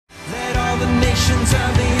ends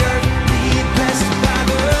of the earth be blessed by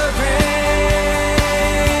the rain,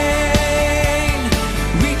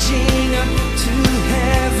 reaching up to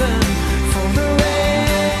heaven for the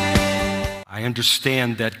rain. I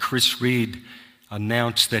understand that Chris Reed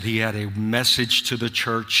announced that he had a message to the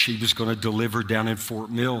church he was going to deliver down in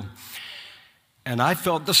Fort Mill. And I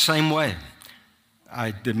felt the same way.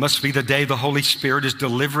 It must be the day the Holy Spirit is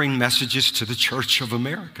delivering messages to the Church of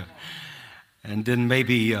America. And then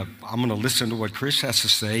maybe I'm going to listen to what Chris has to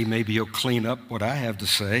say. Maybe he'll clean up what I have to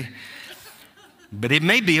say. But it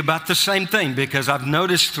may be about the same thing, because I've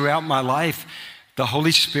noticed throughout my life, the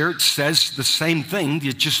Holy Spirit says the same thing,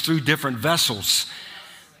 just through different vessels.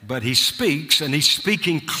 But he speaks, and he's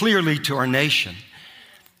speaking clearly to our nation.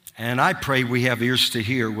 And I pray we have ears to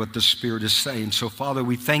hear what the Spirit is saying. So, Father,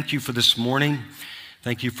 we thank you for this morning.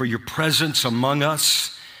 Thank you for your presence among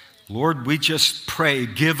us. Lord, we just pray,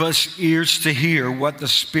 give us ears to hear what the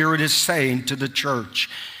Spirit is saying to the church.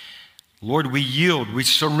 Lord, we yield, we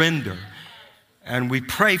surrender, and we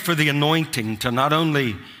pray for the anointing to not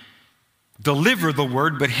only deliver the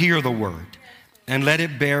word, but hear the word, and let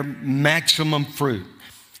it bear maximum fruit.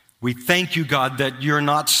 We thank you, God, that you're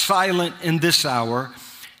not silent in this hour,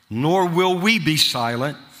 nor will we be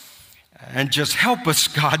silent. And just help us,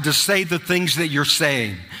 God, to say the things that you're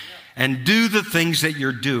saying and do the things that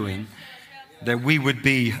you're doing, that we would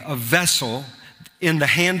be a vessel in the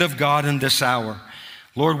hand of God in this hour.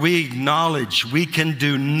 Lord, we acknowledge we can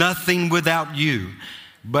do nothing without you,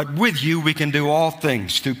 but with you we can do all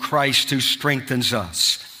things through Christ who strengthens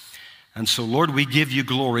us. And so, Lord, we give you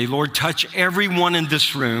glory. Lord, touch everyone in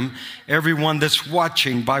this room, everyone that's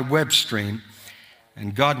watching by web stream.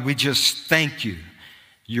 And God, we just thank you.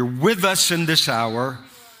 You're with us in this hour.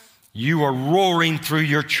 You are roaring through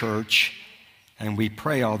your church. And we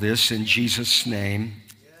pray all this in Jesus' name.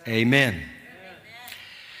 Amen.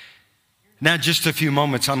 Now, just a few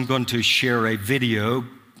moments, I'm going to share a video.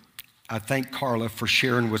 I thank Carla for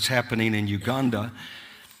sharing what's happening in Uganda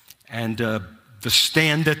and the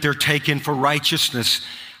stand that they're taking for righteousness.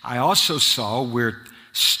 I also saw where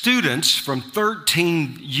students from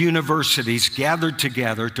 13 universities gathered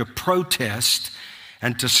together to protest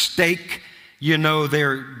and to stake,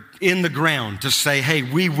 they're in the ground to say, hey,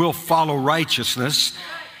 we will follow righteousness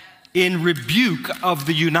in rebuke of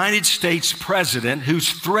the United States president who's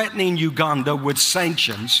threatening Uganda with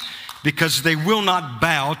sanctions because they will not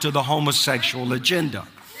bow to the homosexual agenda.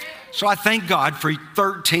 So I thank God for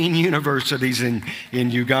 13 universities in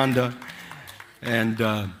Uganda. And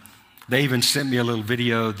they even sent me a little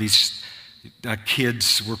video. These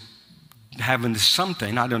kids were having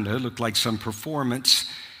something, I don't know, it looked like some performance.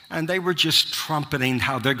 And they were just trumpeting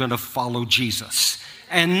how they're going to follow Jesus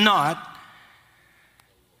and not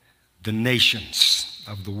the nations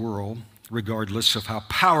of the world, regardless of how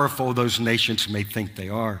powerful those nations may think they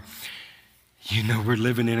are. We're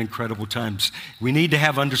living in incredible times. We need to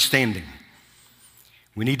have understanding.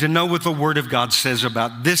 We need to know what the Word of God says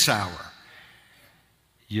about this hour.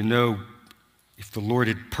 If the Lord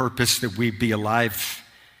had purposed that we be alive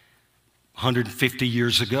 150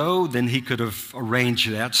 years ago, then he could have arranged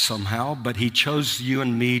that somehow, but he chose you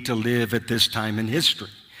and me to live at this time in history.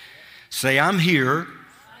 Say, I'm here,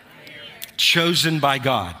 chosen by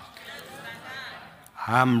God.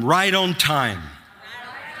 I'm right on time.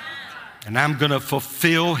 And I'm going to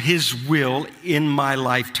fulfill his will in my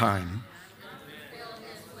lifetime.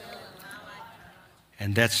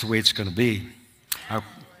 And that's the way it's going to be.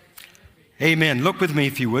 Amen. Look with me,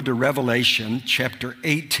 if you would, to Revelation chapter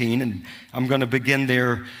 18. And I'm going to begin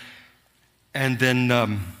there. And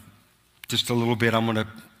then just a little bit, I'm going to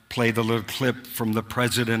play the little clip from the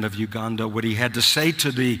president of Uganda, what he had to say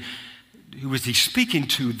to who was he speaking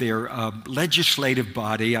to, their legislative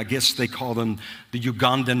body. I guess they call them the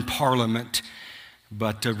Ugandan parliament.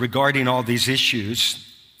 But regarding all these issues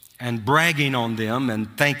and bragging on them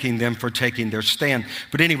and thanking them for taking their stand.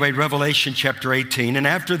 But anyway, Revelation chapter 18. And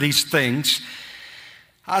after these things,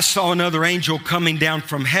 I saw another angel coming down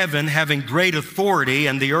from heaven, having great authority,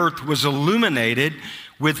 and the earth was illuminated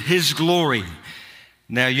with his glory.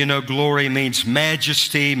 Now, glory means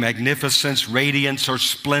majesty, magnificence, radiance, or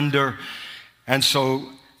splendor. And so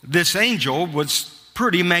this angel was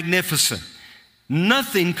pretty magnificent.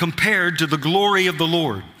 Nothing compared to the glory of the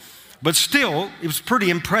Lord. But still, it was pretty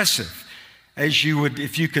impressive,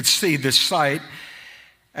 if you could see this sight.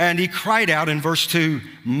 And he cried out in verse 2,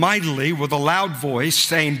 mightily with a loud voice,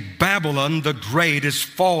 saying, Babylon the great is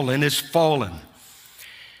fallen, is fallen.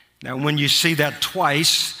 Now, when you see that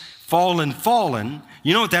twice, fallen, fallen,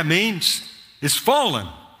 you know what that means? It's fallen.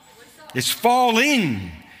 It's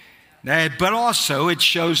falling. But also it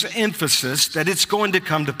shows emphasis that it's going to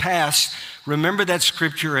come to pass. Remember that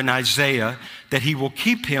scripture in Isaiah, that he will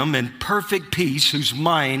keep him in perfect peace whose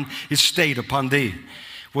mind is stayed upon thee.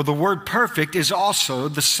 Well, the word perfect is also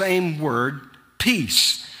the same word,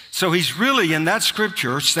 peace. So he's really in that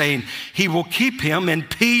scripture saying he will keep him in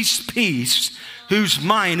peace, whose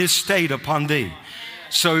mind is stayed upon thee.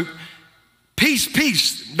 So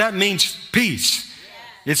peace, that means peace.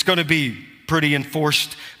 It's going to be pretty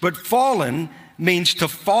enforced. But fallen means to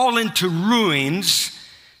fall into ruins,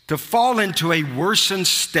 to fall into a worsened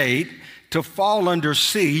state, to fall under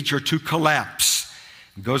siege, or to collapse.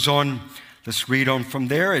 It goes on, let's read on from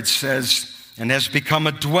there. It says, and has become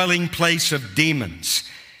a dwelling place of demons,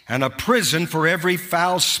 and a prison for every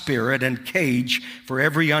foul spirit, and cage for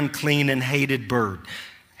every unclean and hated bird.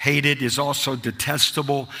 Hated is also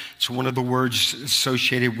detestable. It's one of the words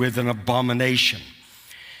associated with an abomination.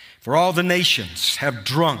 For all the nations have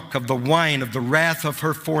drunk of the wine of the wrath of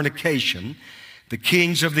her fornication. The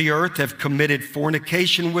kings of the earth have committed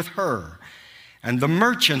fornication with her, and the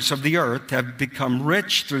merchants of the earth have become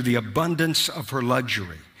rich through the abundance of her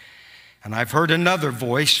luxury. And I've heard another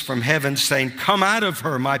voice from heaven saying, come out of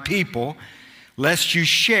her, my people, lest you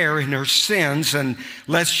share in her sins and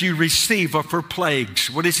lest you receive of her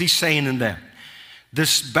plagues. What is he saying in that?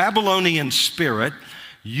 This Babylonian spirit,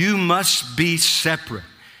 you must be separate.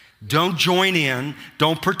 Don't join in,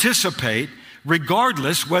 don't participate,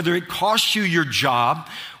 regardless whether it costs you your job,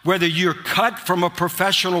 whether you're cut from a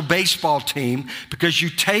professional baseball team because you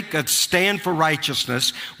take a stand for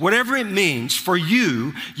righteousness, whatever it means for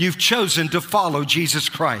you, you've chosen to follow Jesus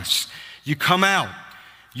Christ. You come out.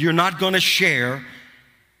 You're not going to share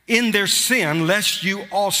in their sin, lest you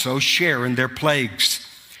also share in their plagues.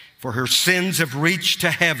 For her sins have reached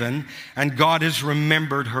to heaven, and God has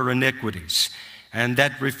remembered her iniquities. And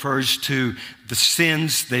that refers to the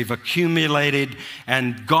sins they've accumulated,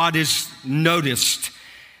 and God has noticed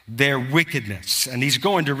their wickedness. And he's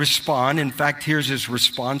going to respond. In fact, here's his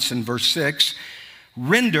response in verse 6.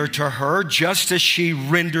 Render to her just as she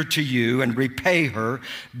rendered to you, and repay her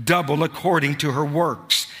double according to her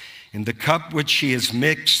works. In the cup which she has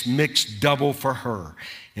mixed, mix double for her.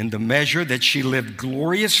 In the measure that she lived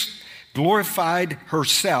glorified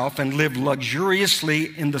herself and lived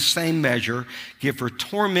luxuriously, in the same measure, give her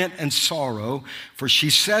torment and sorrow. For she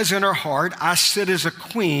says in her heart, I sit as a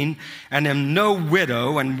queen and am no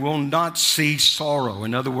widow and will not see sorrow.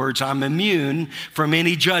 In other words, I'm immune from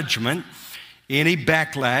any judgment, any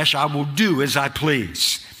backlash. I will do as I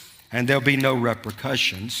please, and there'll be no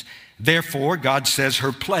repercussions. Therefore, God says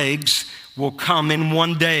her plagues will come in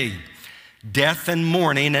one day, death and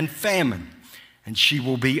mourning and famine. And she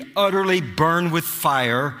will be utterly burned with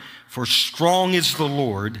fire, for strong is the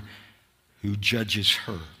Lord who judges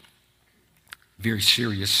her. Very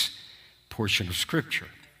serious portion of Scripture.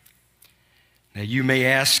 Now you may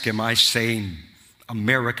ask, am I saying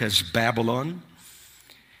America's Babylon?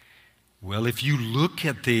 Well, if you look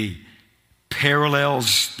at the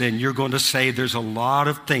parallels, then you're going to say there's a lot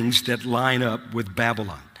of things that line up with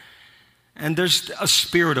Babylon. And there's a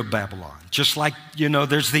spirit of Babylon, just like,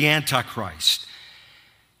 there's the Antichrist.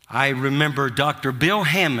 I remember Dr. Bill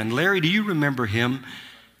Hammond. Larry, do you remember him?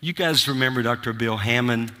 You guys remember Dr. Bill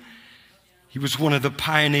Hammond? He was one of the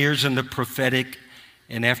pioneers in the prophetic.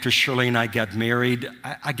 And after Shirley and I got married,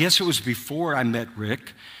 I guess it was before I met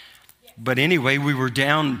Rick. But anyway, we were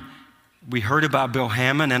down, we heard about Bill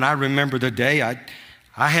Hammond, and I remember the day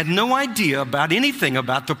I had no idea about anything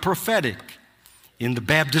about the prophetic. In the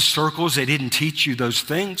Baptist circles, they didn't teach you those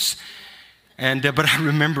things. But I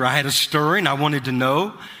remember I had a stirring. I wanted to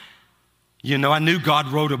know. I knew God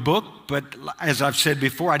wrote a book, but as I've said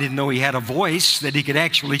before, I didn't know he had a voice that he could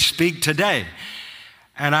actually speak today.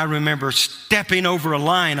 And I remember stepping over a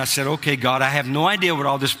line. I said, okay, God, I have no idea what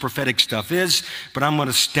all this prophetic stuff is, but I'm going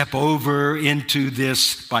to step over into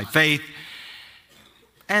this by faith.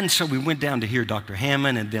 And so we went down to hear Dr.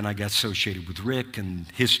 Hammond, and then I got associated with Rick and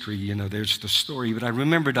history. There's the story. But I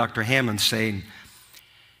remember Dr. Hammond saying,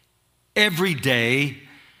 every day,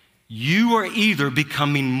 you are either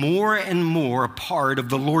becoming more and more a part of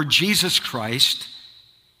the Lord Jesus Christ,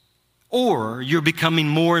 or you're becoming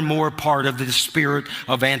more and more a part of the spirit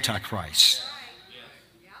of Antichrist.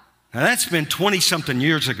 Now, that's been 20-something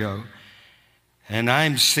years ago, and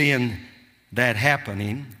I'm seeing that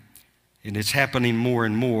happening, and it's happening more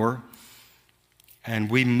and more, and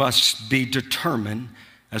we must be determined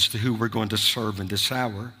as to who we're going to serve in this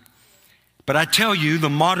hour. But I tell you, the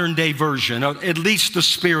modern day version, at least the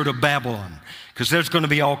spirit of Babylon, because there's going to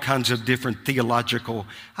be all kinds of different theological,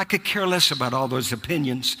 I could care less about all those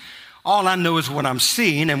opinions. All I know is what I'm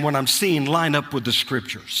seeing, and what I'm seeing line up with the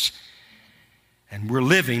Scriptures. And we're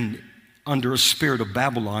living under a spirit of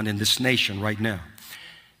Babylon in this nation right now.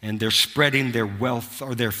 And they're spreading their wealth,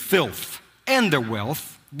 or their filth and their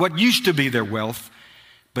wealth, what used to be their wealth,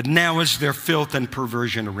 but now is their filth and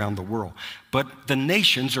perversion around the world. But the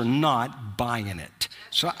nations are not buying it.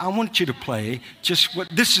 So I want you to play just what,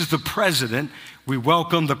 this is the president. We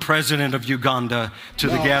welcome the president of Uganda to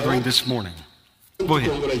the gathering this morning. Go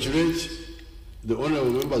ahead. Congratulate the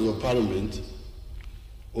honorable members of parliament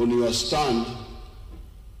on your stand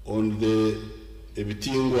on the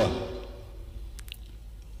Ebitingwa.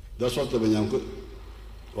 That's what the Banyankole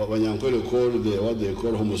call what they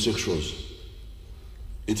call homosexuals.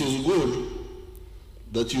 It is good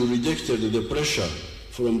that you rejected the pressure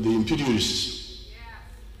from the imperialists.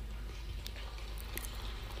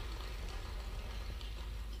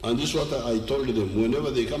 And this is what I told them. Whenever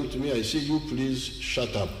they come to me, I say, you please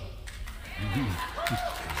shut up.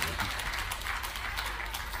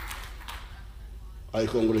 I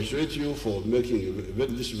congratulate you for making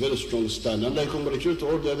this very strong stand. And I congratulate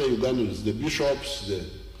all the other Ugandans, the bishops,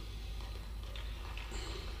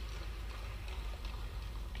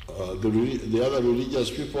 the other religious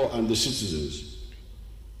people, and the citizens.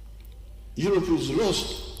 Europe is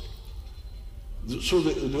lost. So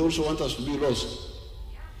they also want us to be lost.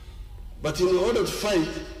 But in order to fight,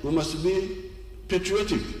 we must be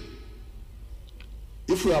patriotic.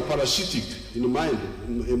 If we are parasitic in the mind,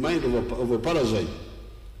 a mind of a parasite,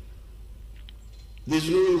 there's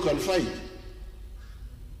no way you can fight.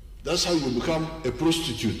 That's how you become a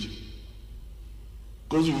prostitute.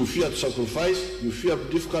 Because you fear to sacrifice, you fear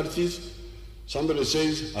difficulties. Somebody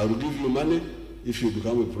says, I will give you money if you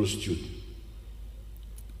become a prostitute.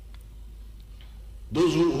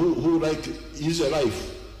 Those who like easy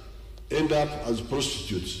life end up as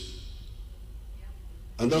prostitutes.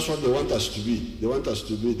 And that's what they want us to be.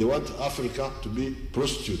 They want Africa to be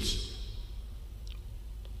prostitutes.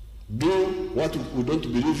 Do what we don't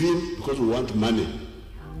believe in because we want money.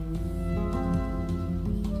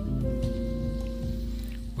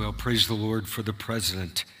 Well, praise the Lord for the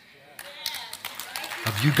president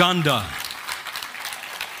of Uganda.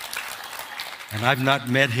 And I've not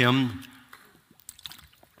met him,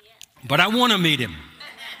 but I want to meet him.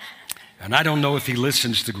 And I don't know if he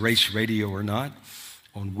listens to Grace Radio or not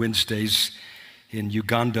on Wednesdays in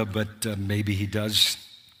Uganda, but maybe he does.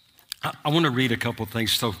 I want to read a couple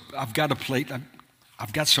things. So I've got a plate.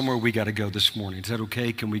 I've got somewhere we got to go this morning. Is that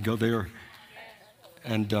okay? Can we go there?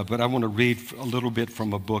 And but I want to read a little bit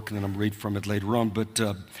from a book, and then I'm read from it later on. But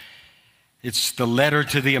it's The Letter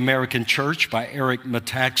to the American Church by Eric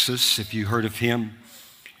Metaxas, if you heard of him.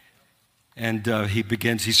 And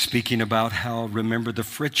he's speaking about how, remember the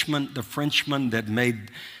Frenchman that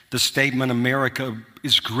made the statement, America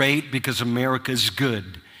is great because America is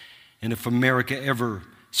good. And if America ever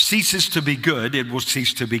ceases to be good, it will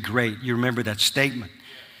cease to be great. You remember that statement.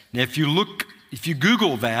 Now, if you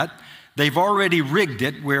Google that, they've already rigged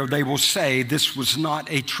it where they will say this was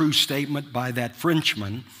not a true statement by that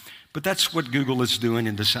Frenchman. But that's what Google is doing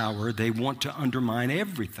in this hour. They want to undermine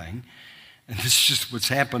everything. And this is just what's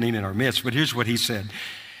happening in our midst. But here's what he said.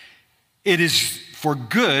 It is for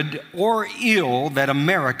good or ill that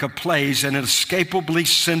America plays an inescapably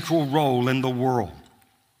central role in the world,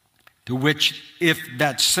 to which, if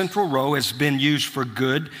that central role has been used for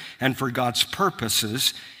good and for God's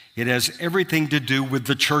purposes, it has everything to do with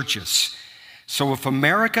the churches. So if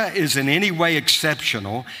America is in any way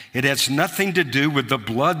exceptional, it has nothing to do with the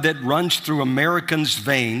blood that runs through Americans'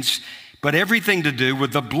 veins, but everything to do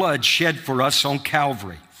with the blood shed for us on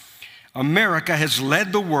Calvary. America has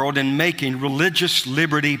led the world in making religious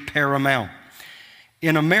liberty paramount.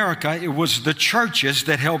 In America, it was the churches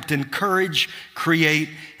that helped encourage, create,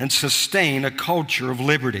 and sustain a culture of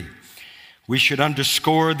liberty. We should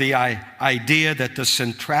underscore the idea that the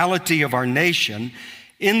centrality of our nation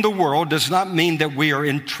in the world does not mean that we are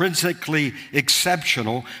intrinsically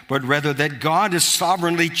exceptional, but rather that God has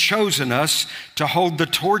sovereignly chosen us to hold the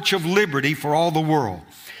torch of liberty for all the world,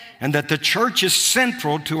 and that the church is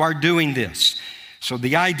central to our doing this. So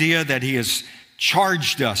the idea that he has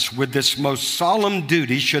charged us with this most solemn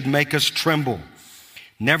duty should make us tremble.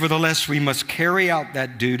 Nevertheless, we must carry out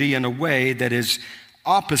that duty in a way that is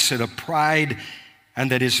opposite of pride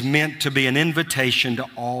and that is meant to be an invitation to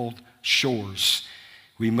all shores.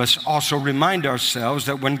 We must also remind ourselves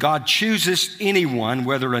that when God chooses anyone,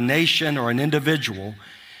 whether a nation or an individual,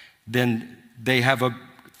 then they have a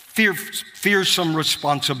fearsome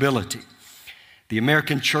responsibility. The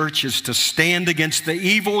American church is to stand against the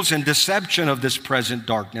evils and deception of this present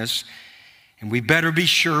darkness, and we better be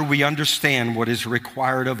sure we understand what is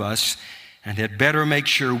required of us, and had better make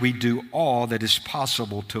sure we do all that is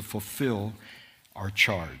possible to fulfill our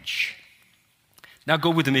charge. Now go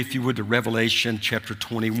with me, if you would, to Revelation chapter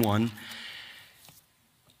 21.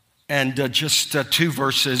 And just 2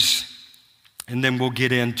 verses, and then we'll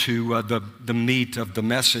get into the meat of the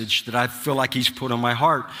message that I feel like he's put on my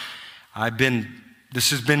heart.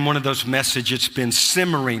 This has been one of those messages, it's been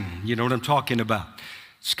simmering, you know what I'm talking about.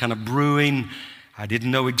 It's kind of brewing. I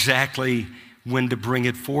didn't know exactly when to bring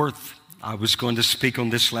it forth. I was going to speak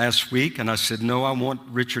on this last week, and I said, no, I want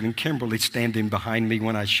Richard and Kimberly standing behind me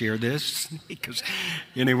when I share this. Because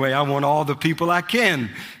anyway, I want all the people I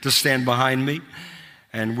can to stand behind me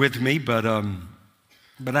and with me, but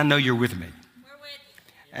I know you're with me.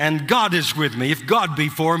 And God is with me. If God be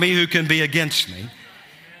for me, who can be against me?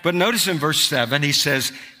 But notice in verse 7, he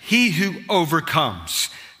says, he who overcomes.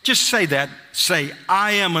 Just say that. Say,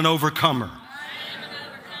 I am an overcomer.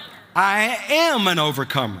 I am an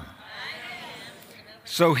overcomer.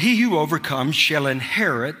 So he who overcomes shall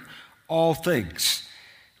inherit all things.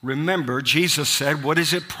 Remember, Jesus said, what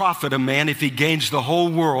does it profit a man if he gains the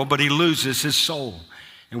whole world, but he loses his soul?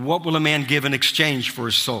 And what will a man give in exchange for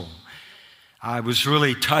his soul? I was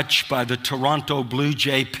really touched by the Toronto Blue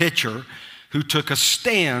Jay pitcher who took a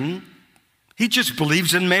stand. He just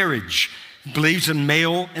believes in marriage, believes in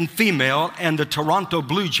male and female, and the Toronto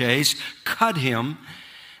Blue Jays cut him.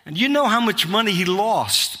 And you know how much money he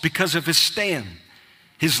lost because of his stand.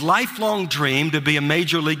 His lifelong dream to be a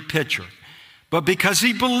major league pitcher. But because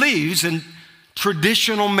he believes in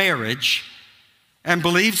traditional marriage and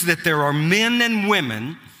believes that there are men and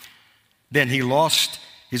women, then he lost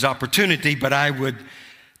his opportunity. But I would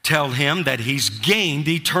tell him that he's gained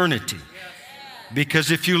eternity.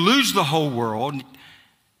 Because if you lose the whole world,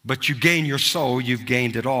 but you gain your soul, you've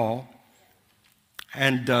gained it all.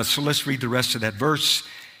 And so let's read the rest of that verse.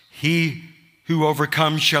 He who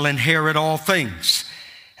overcomes shall inherit all things,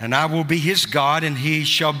 and I will be his God, and he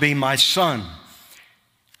shall be my son.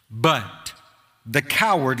 But the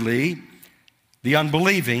cowardly, the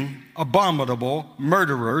unbelieving, abominable,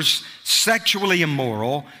 murderers, sexually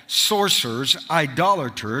immoral, sorcerers,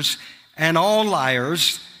 idolaters, and all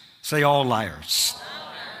liars, say all liars,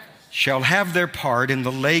 shall have their part in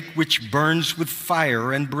the lake which burns with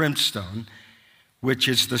fire and brimstone, which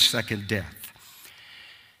is the second death.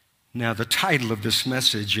 Now, the title of this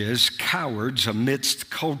message is Cowards Amidst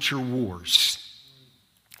Culture Wars.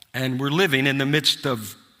 And we're living in the midst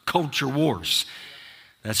of culture wars.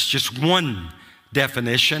 That's just one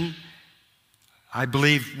definition. I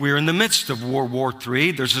believe we're in the midst of World War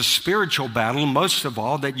III. There's a spiritual battle, most of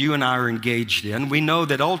all, that you and I are engaged in. We know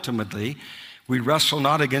that ultimately we wrestle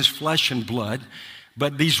not against flesh and blood,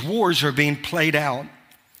 but these wars are being played out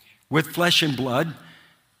with flesh and blood.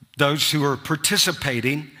 Those who are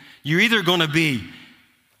participating, you're either going to be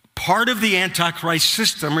part of the Antichrist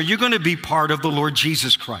system or you're going to be part of the Lord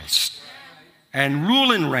Jesus Christ and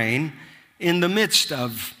rule and reign in the midst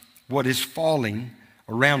of what is falling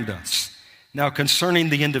around us. Now, concerning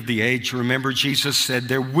the end of the age, remember Jesus said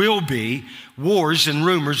there will be wars and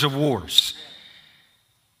rumors of wars.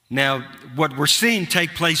 Now, what we're seeing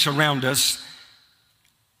take place around us,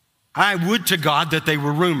 I would to God that they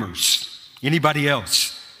were rumors. Anybody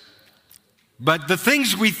else? But the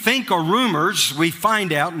things we think are rumors, we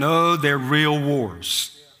find out, no, they're real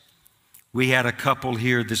wars. We had a couple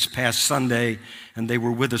here this past Sunday, and they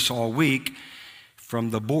were with us all week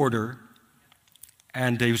from the border.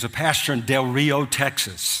 And he was a pastor in Del Rio,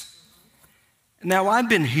 Texas. Now, I've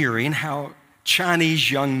been hearing how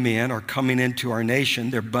Chinese young men are coming into our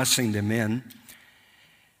nation. They're busing them in.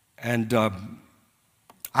 And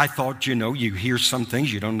I thought, you hear some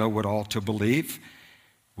things, you don't know what all to believe.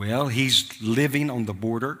 Well, he's living on the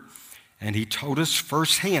border, and he told us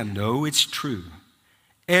firsthand, no, it's true.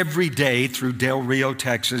 Every day through Del Rio,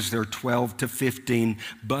 Texas, there are 12 to 15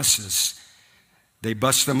 buses. They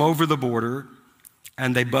bus them over the border,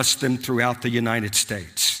 and they bus them throughout the United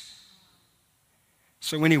States.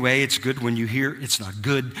 So anyway, it's good when you hear, it's not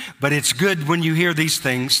good, but it's good when you hear these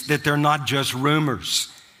things, that they're not just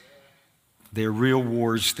rumors. They're real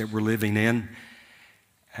wars that we're living in.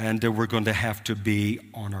 And we're going to have to be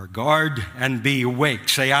on our guard and be awake.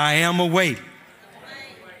 Say, I am awake.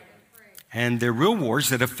 And they're real wars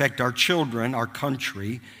that affect our children, our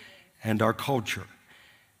country, and our culture.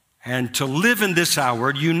 And to live in this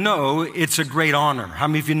hour, it's a great honor. How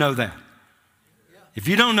many of you know that? If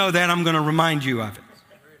you don't know that, I'm going to remind you of it.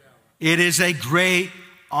 It is a great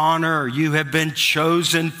honor. You have been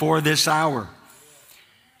chosen for this hour.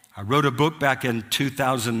 I wrote a book back in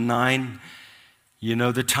 2009.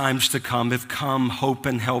 The times to come have come, hope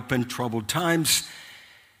and help in troubled times.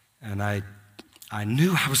 And I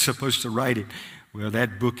knew I was supposed to write it. Well,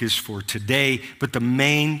 that book is for today, but the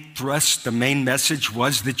main thrust, the main message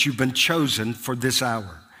was that you've been chosen for this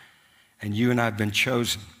hour. And you and I have been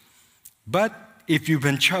chosen. But if you've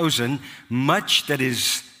been chosen, much that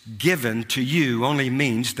is given to you only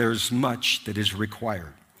means there's much that is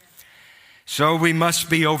required. So we must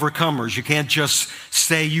be overcomers. You can't just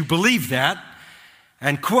say you believe that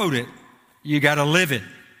and quote it. You got to live it.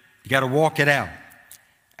 You got to walk it out.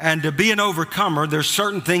 And to be an overcomer, there's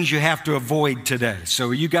certain things you have to avoid today. So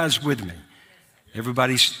are you guys with me?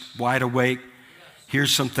 Everybody's wide awake.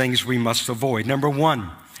 Here's some things we must avoid. Number one,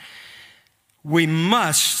 we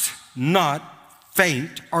must not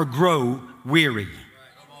faint or grow weary.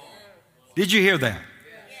 Did you hear that?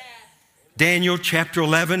 Daniel chapter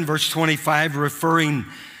 11, verse 25, referring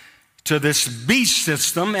to this beast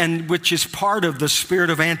system, and which is part of the spirit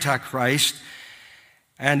of Antichrist.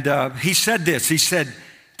 And he said this, he said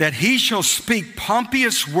that he shall speak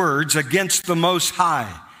pompous words against the Most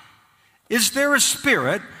High. Is there a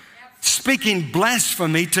spirit speaking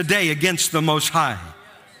blasphemy today against the Most High?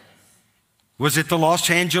 Was it the Los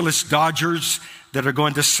Angeles Dodgers that are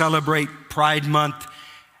going to celebrate Pride Month?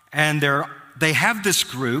 And they have this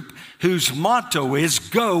group whose motto is,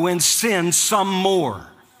 go and sin some more.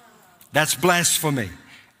 That's blasphemy.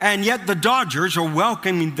 And yet the Dodgers are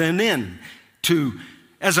welcoming them in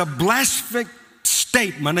as a blasphemic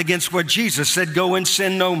statement against what Jesus said, go and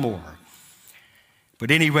sin no more.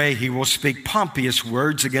 But anyway, he will speak pompous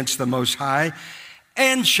words against the Most High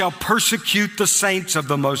and shall persecute the saints of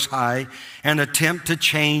the Most High and attempt to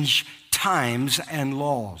change times and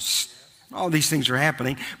laws. All these things are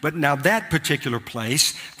happening, but now that particular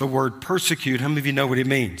place, the word persecute, how many of you know what it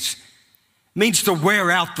means? It means to wear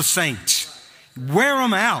out the saints. Wear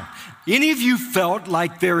them out. Any of you felt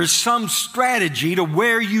like there is some strategy to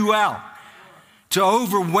wear you out, to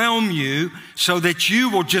overwhelm you so that you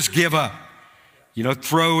will just give up?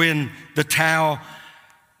 Throw in the towel,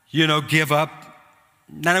 give up.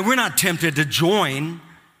 Now, we're not tempted to join,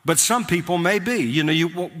 but some people may be.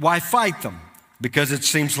 Why fight them? Because it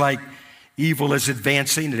seems like evil is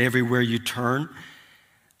advancing and everywhere you turn.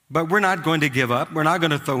 But we're not going to give up. We're not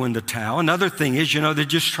going to throw in the towel. Another thing is, they're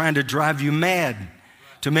just trying to drive you mad,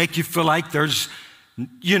 to make you feel like there's,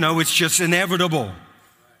 it's just inevitable.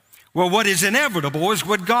 Well, what is inevitable is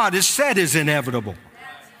what God has said is inevitable.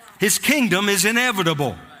 His kingdom is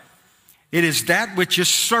inevitable. It is that which is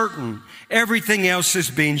certain. Everything else is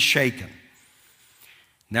being shaken.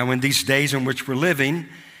 Now, in these days in which we're living,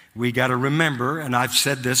 we got to remember, and I've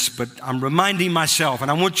said this, but I'm reminding myself,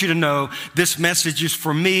 and I want you to know this message is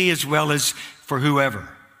for me as well as for whoever.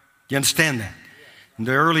 You understand that? In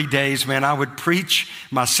the early days, man, I would preach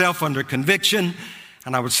myself under conviction,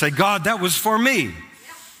 and I would say, God, that was for me.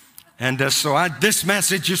 And this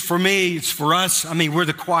message is for me, it's for us. I mean, we're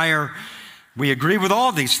the choir. We agree with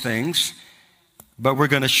all these things, but we're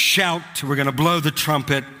going to shout, we're going to blow the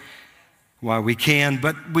trumpet while we can.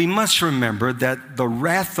 But we must remember that the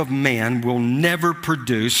wrath of man will never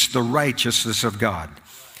produce the righteousness of God.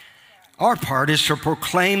 Our part is to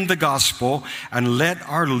proclaim the gospel and let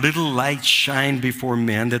our little light shine before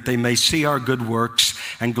men, that they may see our good works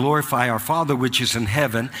and glorify our Father which is in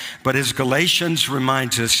heaven. But as Galatians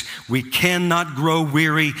reminds us, we cannot grow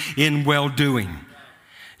weary in well-doing.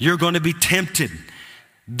 You're going to be tempted.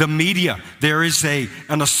 The media, there is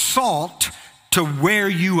an assault to wear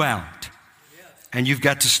you out. And you've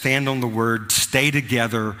got to stand on the word, stay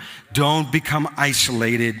together, don't become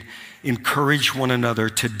isolated. Encourage one another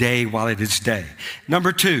today while it is day.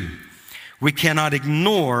 Number two, we cannot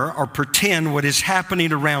ignore or pretend what is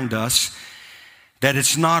happening around us, that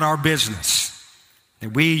it's not our business.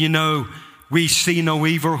 That we see no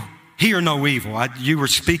evil, hear no evil. You were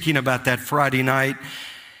speaking about that Friday night.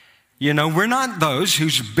 We're not those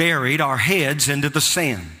who's buried our heads into the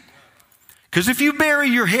sand. Because if you bury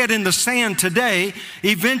your head in the sand today,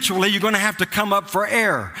 eventually you're going to have to come up for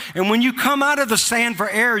air. And when you come out of the sand for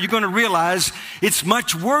air, you're going to realize it's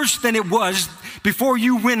much worse than it was before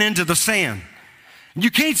you went into the sand.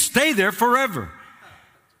 You can't stay there forever.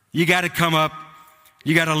 You got to come up.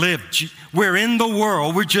 You got to live. We're in the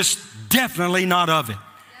world. We're just definitely not of it.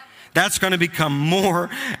 That's going to become more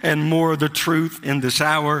and more the truth in this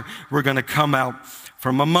hour. We're going to come out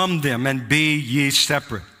from among them and be ye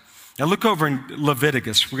separate. Now look over in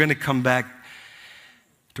Leviticus. We're going to come back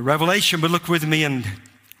to Revelation, but look with me in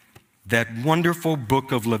that wonderful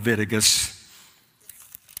book of Leviticus.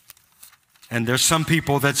 And there's some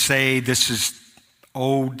people that say this is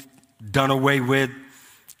old, done away with.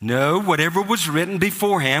 No, whatever was written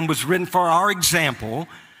beforehand was written for our example,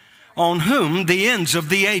 on whom the ends of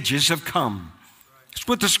the ages have come. That's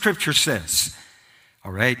what the scripture says.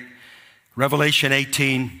 All right. Revelation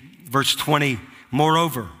 18, verse 20,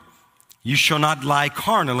 moreover, you shall not lie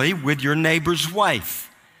carnally with your neighbor's wife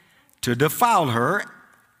to defile her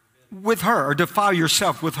with her, or defile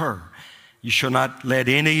yourself with her. You shall not let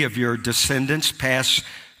any of your descendants pass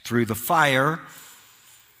through the fire,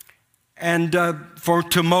 and for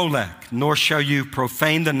to Molech, nor shall you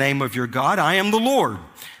profane the name of your God. I am the Lord.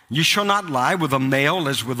 You shall not lie with a male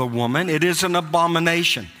as with a woman. It is an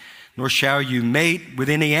abomination. Nor shall you mate with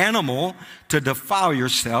any animal to defile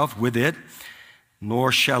yourself with it.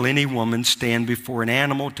 Nor shall any woman stand before an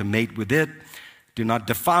animal to mate with it. Do not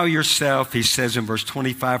defile yourself, he says in verse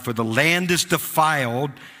 25, for the land is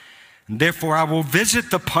defiled, and therefore I will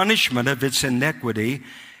visit the punishment of its iniquity,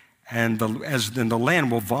 and the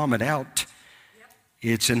land will vomit out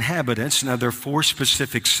its inhabitants. Now, there are 4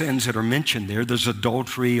 specific sins that are mentioned there. There's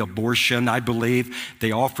adultery, abortion, I believe.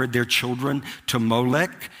 They offered their children to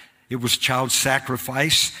Molech. It was child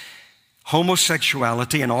sacrifice,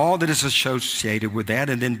 homosexuality, and all that is associated with that,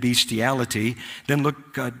 and then bestiality. Then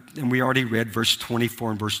look, and we already read verse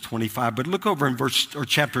 24 and verse 25, but look over in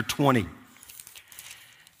chapter 20.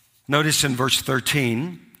 Notice in verse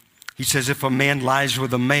 13, he says, if a man lies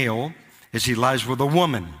with a male as he lies with a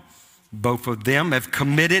woman, both of them have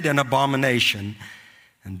committed an abomination,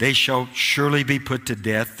 and they shall surely be put to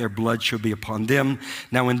death. Their blood shall be upon them.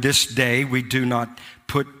 Now in this day we do not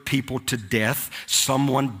put people to death.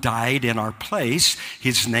 Someone died in our place.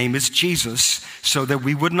 His name is Jesus, so that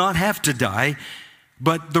we would not have to die.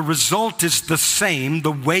 But the result is the same.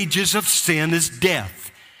 The wages of sin is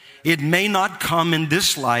death. It may not come in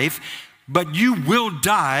this life, but you will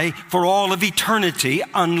die for all of eternity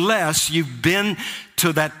unless you've been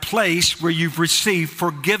to that place where you've received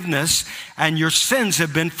forgiveness and your sins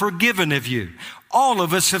have been forgiven of you. All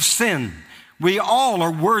of us have sinned. We all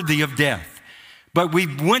are worthy of death. But we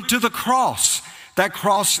went to the cross. That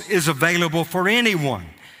cross is available for anyone.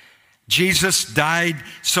 Jesus died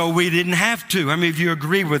so we didn't have to. How many of you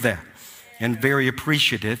agree with that? And very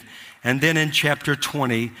appreciative. And then in chapter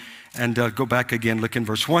 20, and go back again, look in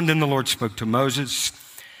verse 1. Then the Lord spoke to Moses.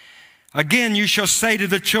 Again, you shall say to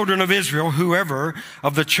the children of Israel, whoever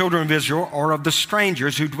of the children of Israel or of the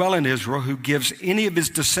strangers who dwell in Israel, who gives any of his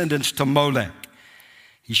descendants to Molech,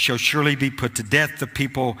 he shall surely be put to death. The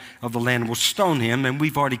people of the land will stone him. And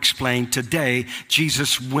we've already explained today,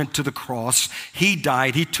 Jesus went to the cross. He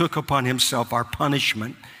died. He took upon himself our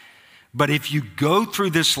punishment. But if you go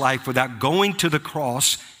through this life without going to the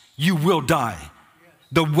cross, you will die.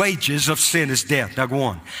 The wages of sin is death. Now go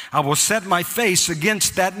on. I will set my face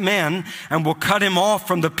against that man and will cut him off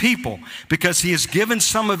from the people, because he has given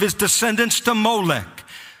some of his descendants to Molech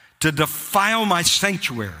to defile my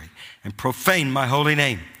sanctuary and profane my holy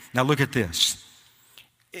name. Now look at this.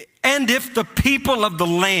 And if the people of the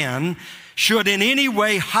land should in any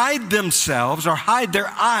way hide themselves or hide their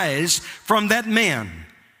eyes from that man,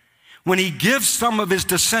 when he gives some of his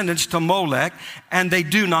descendants to Molech and they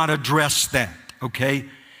do not address that, okay,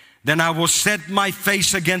 then I will set my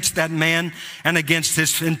face against that man and against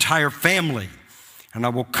his entire family, and I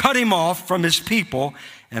will cut him off from his people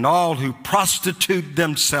and all who prostitute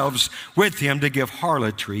themselves with him to give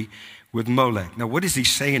harlotry with Molech. Now, what is he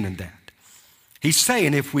saying in that? He's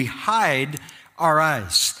saying if we hide our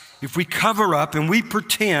eyes, if we cover up and we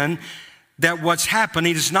pretend that what's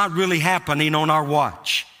happening is not really happening on our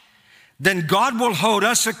watch, then God will hold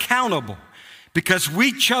us accountable, because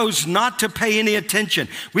we chose not to pay any attention.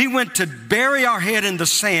 We went to bury our head in the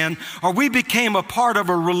sand, or we became a part of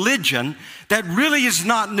a religion that really is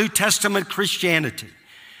not New Testament Christianity.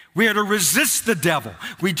 We are to resist the devil.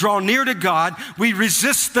 We draw near to God. We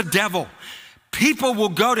resist the devil. People will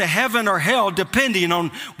go to heaven or hell depending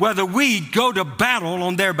on whether we go to battle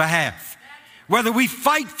on their behalf, whether we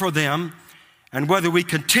fight for them, and whether we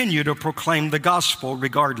continue to proclaim the gospel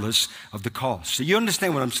regardless of the cost. So you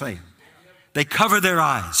understand what I'm saying? They cover their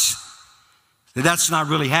eyes. That's not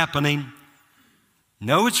really happening.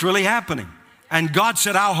 No, it's really happening. And God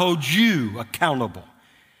said, I'll hold you accountable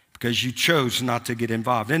because you chose not to get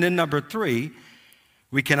involved. And then number 3,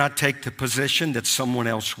 we cannot take the position that someone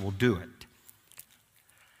else will do it.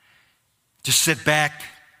 Just sit back.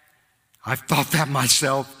 I've thought that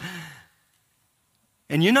myself.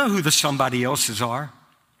 And you know who the somebody else's are?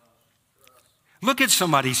 Look at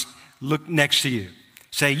somebody, look next to you.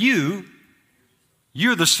 Say,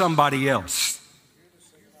 you're the somebody else.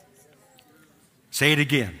 Say it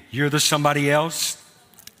again. You're the somebody else,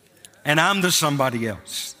 and I'm the somebody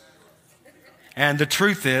else. And the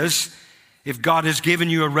truth is, if God has given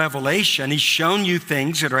you a revelation, He's shown you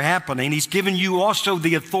things that are happening, He's given you also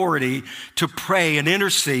the authority to pray and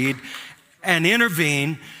intercede and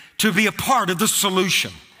intervene, to be a part of the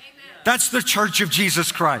solution. That's the church of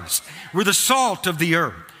Jesus Christ. We're the salt of the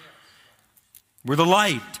earth. We're the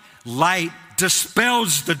light. Light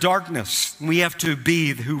dispels the darkness. We have to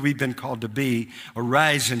be who we've been called to be.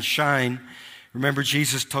 Arise and shine. Remember,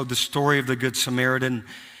 Jesus told the story of the Good Samaritan.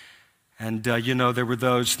 And, there were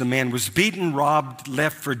those, the man was beaten, robbed,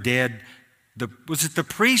 left for dead. Was it the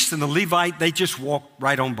priest and the Levite? They just walked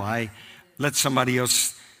right on by, let somebody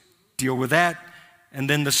else deal with that. And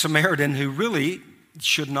then the Samaritan, who really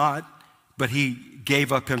should not, but he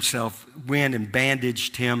gave up himself, went and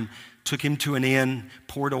bandaged him, took him to an inn,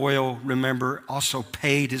 poured oil, remember, also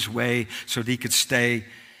paid his way so that he could stay,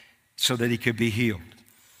 so that he could be healed.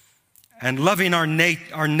 And loving our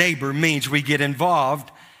neighbor means we get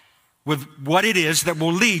involved with what it is that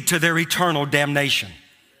will lead to their eternal damnation.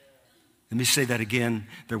 Let me say that again.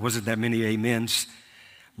 There wasn't that many amens.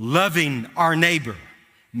 Loving our neighbor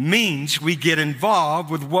means we get involved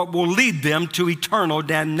with what will lead them to eternal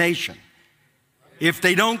damnation. If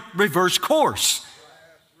they don't reverse course.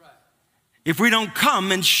 If we don't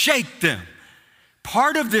come and shake them.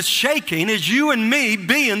 Part of this shaking is you and me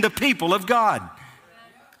being the people of God.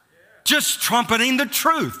 Just trumpeting the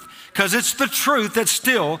truth, because it's the truth that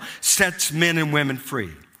still sets men and women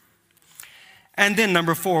free. And then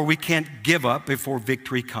number 4, we can't give up before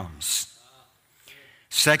victory comes.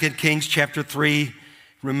 2 Kings chapter 3,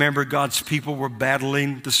 remember God's people were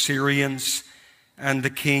battling the Syrians, and the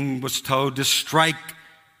king was told to strike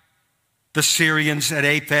the Syrians at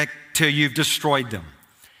Aphek till you've destroyed them.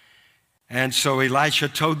 And so Elisha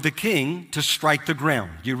told the king to strike the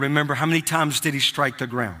ground. You remember how many times did he strike the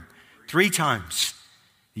ground? 3 times.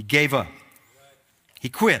 He gave up. He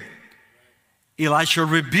quit. Elisha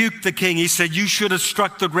rebuked the king. He said, you should have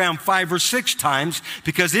struck the ground 5 or 6 times,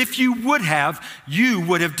 because if you would have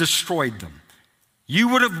destroyed them. You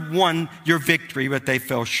would have won your victory, but they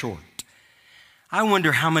fell short. I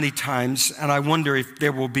wonder how many times, and I wonder if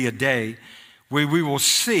there will be a day where we will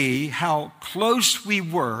see how close we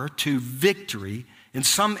were to victory in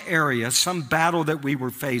some area, some battle that we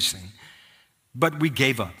were facing, but we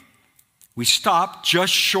gave up. We stopped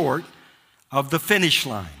just short of the finish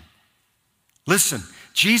line. Listen,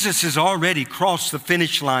 Jesus has already crossed the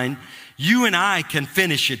finish line. You and I can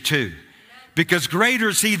finish it too, because greater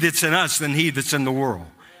is he that's in us than he that's in the world.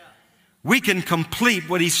 We can complete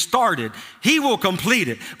what he started. He will complete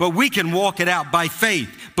it, but we can walk it out by faith,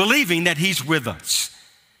 believing that he's with us.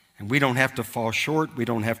 And we don't have to fall short. We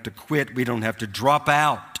don't have to quit. We don't have to drop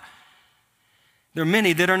out. There are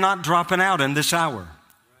many that are not dropping out in this hour.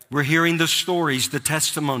 We're hearing the stories, the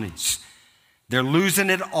testimonies. They're losing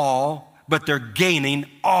it all, but they're gaining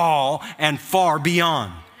all and far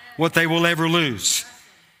beyond what they will ever lose.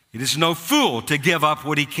 It is no fool to give up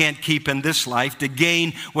what he can't keep in this life to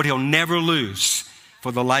gain what he'll never lose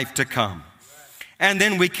for the life to come. And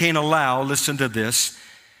then we can't allow, listen to this,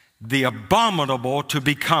 the abominable to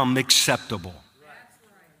become acceptable.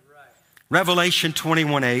 Revelation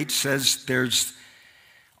 21:8 says there's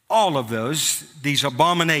all of these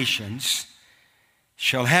abominations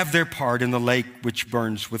shall have their part in the lake which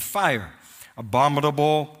burns with fire.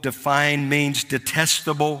 Abominable, defined, means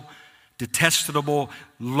detestable,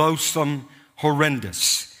 loathsome,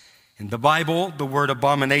 horrendous. In the Bible, the word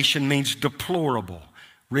abomination means deplorable,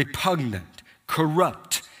 repugnant,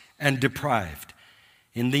 corrupt, and deprived.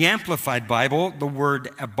 In the Amplified Bible, the word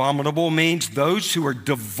abominable means those who are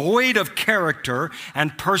devoid of character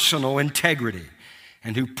and personal integrity,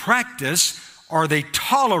 and who practice or they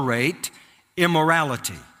tolerate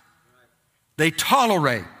immorality. They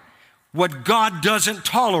tolerate what God doesn't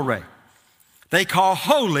tolerate. They call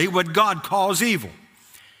holy what God calls evil.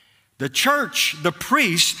 The church, the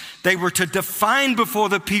priests, they were to define before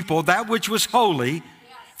the people that which was holy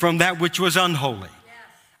from that which was unholy.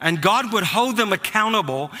 And God would hold them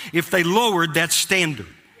accountable if they lowered that standard.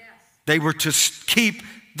 They were to keep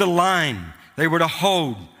the line. They were to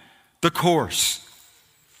hold the course.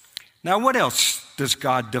 Now, what else does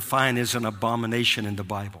God define as an abomination in the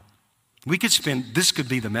Bible? This could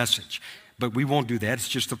be the message, but we won't do that. It's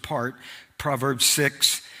just a part. Proverbs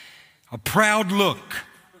 6, a proud look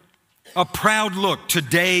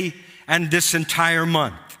today and this entire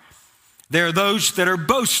month. There are those that are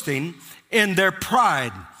boasting in their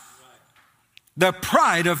pride, the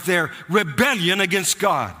pride of their rebellion against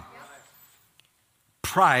God.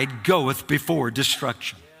 Pride goeth before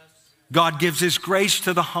destruction. God gives his grace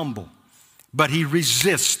to the humble, but he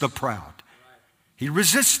resists the proud. He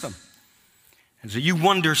resists them. And so you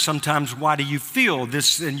wonder sometimes, why do you feel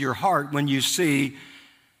this in your heart when you see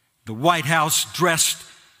the White House dressed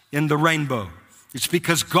in the rainbow? It's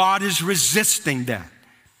because God is resisting that.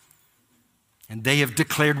 And they have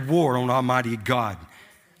declared war on Almighty God.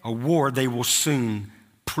 a war they will soon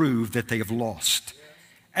prove that they have lost.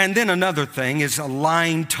 And then another thing is a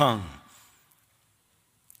lying tongue.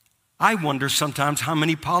 I wonder sometimes how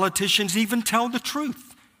many politicians even tell the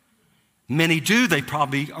truth. Many do. They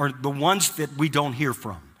probably are the ones that we don't hear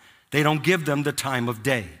from. They don't give them the time of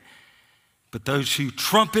day. But those who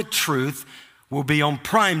trumpet truth will be on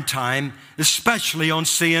prime time, especially on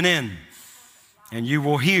CNN. And you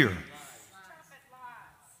will hear. Trumpet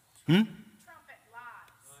lies. Trumpet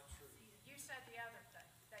lies. You said the other thing.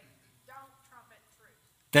 They don't trumpet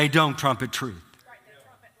truth. They don't trumpet truth. Right, they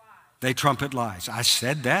trumpet lies. They trumpet lies. I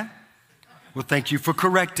said that? Well, thank you for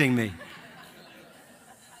correcting me.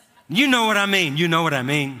 You know what I mean. You know what I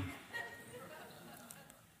mean.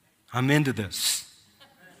 I'm into this.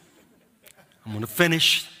 I'm going to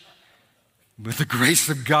finish with the grace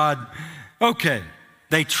of God. Okay,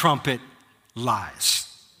 they trumpet lies.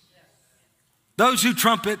 Those who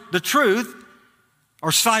trumpet the truth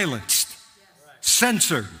are silenced,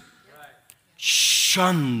 censored,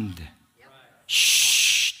 shunned.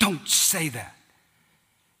 Shh, don't say that.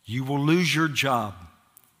 You will lose your job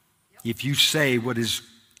if you say what is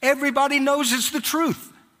everybody knows is the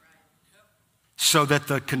truth, so that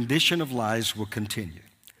the condition of lies will continue.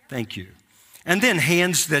 Thank you. And then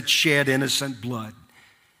hands that shed innocent blood.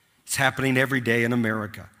 It's happening every day in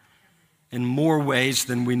America in more ways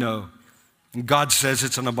than we know. And God says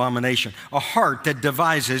it's an abomination. A heart that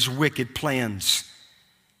devises wicked plans.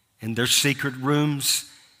 In their secret rooms,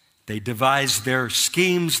 they devise their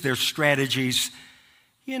schemes, their strategies.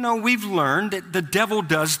 You know, we've learned that the devil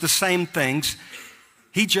does the same things.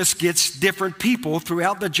 He just gets different people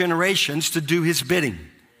throughout the generations to do his bidding.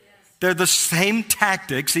 They're the same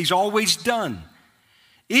tactics he's always done.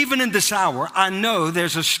 Even in this hour, I know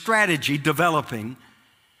there's a strategy developing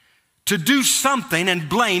to do something and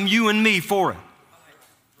blame you and me for it.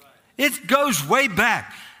 It goes way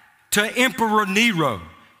back to Emperor Nero.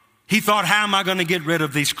 He thought, how am I going to get rid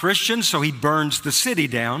of these Christians? So he burns the city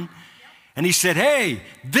down. And he said, hey,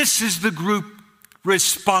 this is the group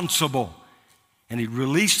responsible. And he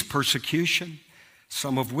released persecution,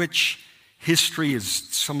 some of which history is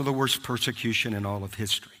some of the worst persecution in all of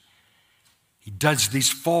history. He does these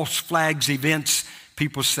false flags events.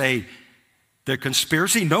 People say they're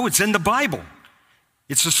conspiracy. No, it's in the Bible.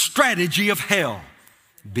 It's a strategy of hell.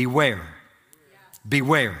 Beware.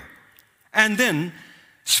 Beware. And then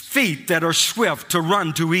feet that are swift to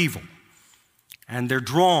run to evil. And they're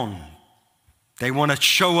drawn. They want to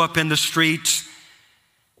show up in the streets.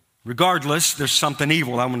 Regardless, there's something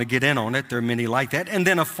evil. I'm going to get in on it. There are many like that. And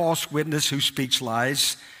then a false witness who speaks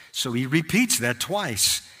lies. So he repeats that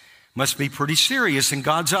twice. Must be pretty serious in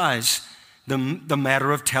God's eyes, the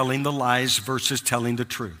matter of telling the lies versus telling the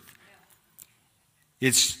truth.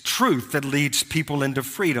 It's truth that leads people into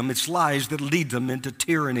freedom. It's lies that lead them into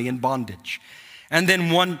tyranny and bondage. And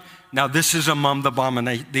then one, now this is among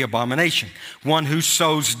the abomination, one who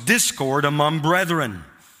sows discord among brethren.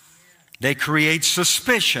 They create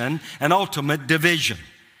suspicion and ultimate division.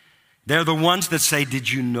 They're the ones that say, did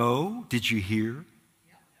you know? Did you hear?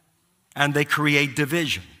 And they create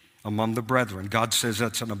division among the brethren. God says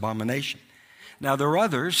that's an abomination. Now, there are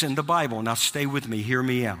others in the Bible. Now, stay with me. Hear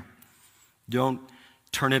me out. Don't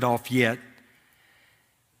turn it off yet.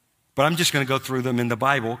 But I'm just going to go through them in the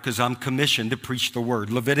Bible because I'm commissioned to preach the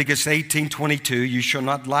word. Leviticus 18:22, you shall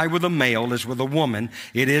not lie with a male as with a woman.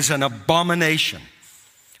 It is an abomination.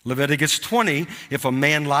 Leviticus 20, if a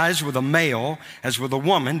man lies with a male as with a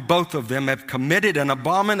woman, both of them have committed an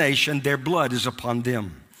abomination, their blood is upon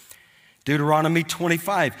them. Deuteronomy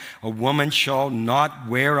 25, a woman shall not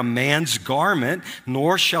wear a man's garment,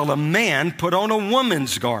 nor shall a man put on a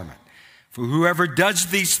woman's garment. For whoever does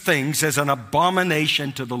these things is an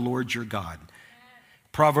abomination to the Lord your God.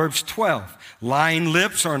 Proverbs 12, lying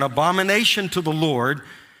lips are an abomination to the Lord,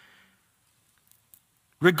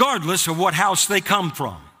 regardless of what house they come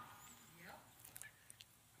from.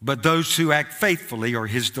 But those who act faithfully are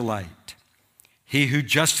his delight. He who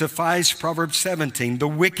justifies, Proverbs 17, the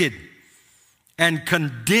wicked and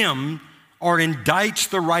condemn or indicts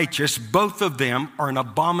the righteous, both of them are an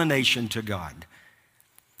abomination to God.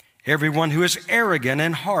 Everyone who is arrogant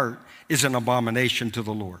in heart is an abomination to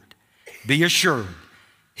the Lord. Be assured,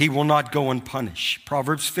 he will not go unpunished.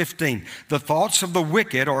 Proverbs 15, the thoughts of the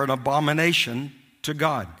wicked are an abomination to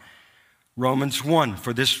God. Romans 1,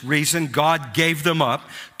 for this reason God gave them up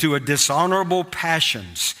to a dishonorable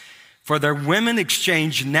passions. For their women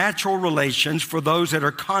exchange natural relations for those that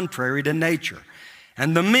are contrary to nature.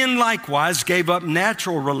 And the men likewise gave up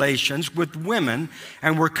natural relations with women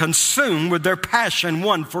and were consumed with their passion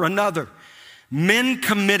one for another. men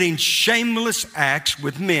committing shameless acts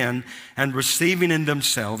with men and receiving in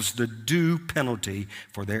themselves the due penalty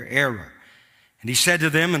for their error. And he said to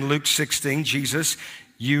them in Luke 16, Jesus,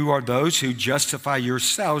 you are those who justify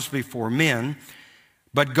yourselves before men,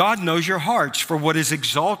 but God knows your hearts, for what is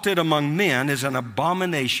exalted among men is an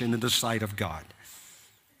abomination in the sight of God.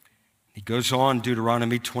 He goes on,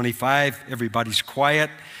 Deuteronomy 25, everybody's quiet.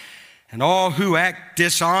 And all who act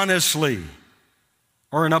dishonestly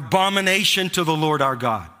are an abomination to the Lord our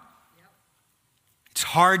God. It's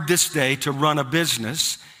hard this day to run a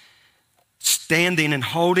business standing and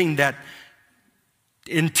holding that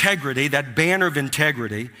integrity, that banner of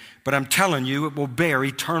integrity, but I'm telling you, it will bear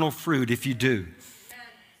eternal fruit if you do.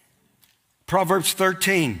 Proverbs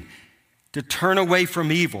 13, to turn away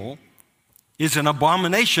from evil is an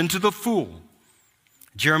abomination to the fool.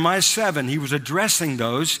 Jeremiah 7, he was addressing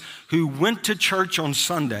those who went to church on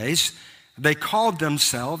Sundays. They called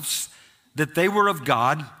themselves that they were of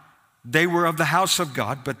God, they were of the house of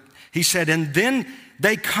God, but he said, and then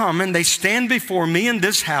they come and they stand before me in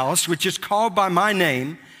this house, which is called by my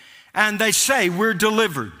name, and they say, we're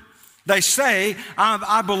delivered. They say,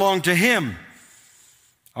 I belong to him.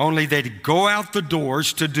 Only they go out the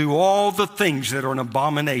doors to do all the things that are an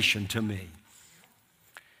abomination to me.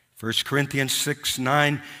 1 Corinthians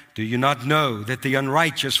 6:9, do you not know that the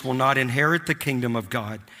unrighteous will not inherit the kingdom of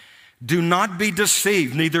God? Do not be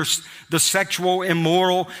deceived, neither the sexual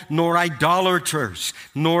immoral, nor idolaters,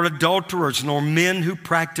 nor adulterers, nor men who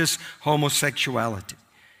practice homosexuality.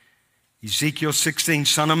 Ezekiel 16,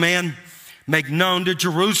 Son of man, make known to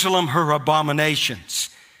Jerusalem her abominations.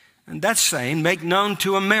 And that's saying, make known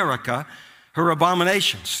to America her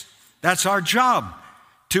abominations. That's our job,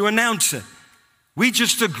 to announce it. We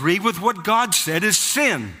just agree with what God said is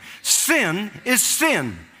sin. Sin is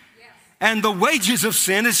sin. And the wages of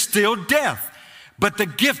sin is still death. But the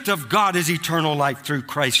gift of God is eternal life through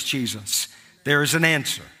Christ Jesus. There is an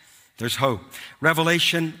answer. There's hope.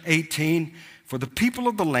 Revelation 18, for the people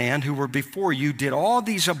of the land who were before you did all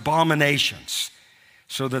these abominations,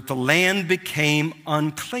 so that the land became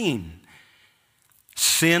unclean.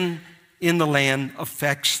 Sin in the land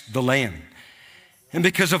affects the land. And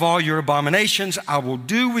because of all your abominations, I will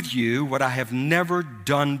do with you what I have never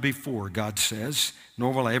done before, God says,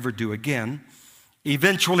 nor will I ever do again.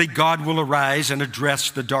 Eventually, God will arise and address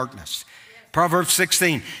the darkness. Proverbs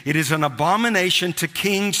 16, it is an abomination to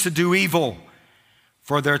kings to do evil,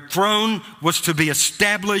 for their throne was to be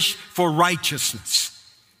established for righteousness.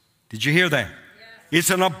 Did you hear that? It's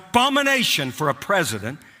an abomination for a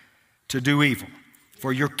president to do evil.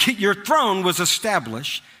 For your throne was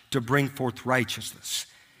established to bring forth righteousness.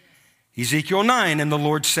 Ezekiel 9, and the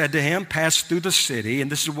Lord said to him, pass through the city,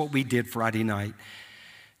 and this is what we did Friday night,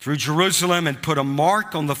 through Jerusalem, and put a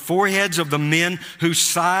mark on the foreheads of the men who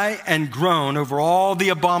sigh and groan over all the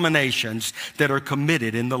abominations that are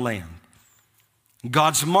committed in the land.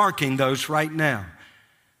 God's marking those right now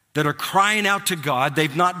that are crying out to God.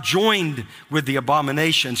 They've not joined with the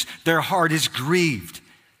abominations. Their heart is grieved.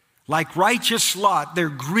 Like righteous Lot, they're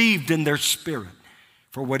grieved in their spirit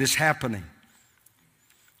for what is happening.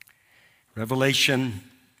 Revelation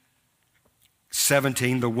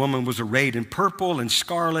 17, the woman was arrayed in purple and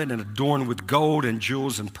scarlet and adorned with gold and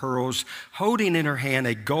jewels and pearls, holding in her hand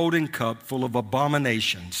a golden cup full of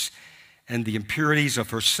abominations and the impurities of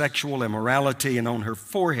her sexual immorality, and on her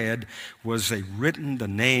forehead was written the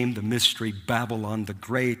name, the mystery, Babylon the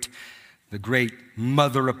great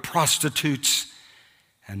mother of prostitutes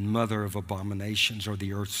and mother of abominations, or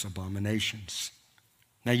the earth's abominations.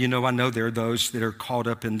 Now, you know, I know there are those that are caught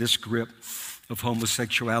up in this grip of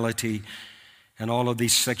homosexuality and all of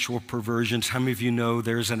these sexual perversions. How many of you know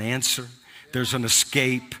there's an answer? There's an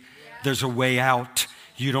escape. There's a way out.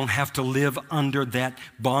 You don't have to live under that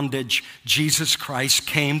bondage. Jesus Christ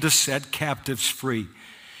came to set captives free.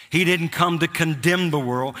 He didn't come to condemn the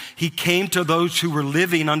world. He came to those who were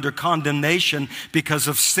living under condemnation because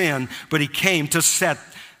of sin, but he came to set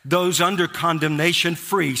those under condemnation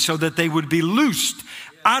free so that they would be loosed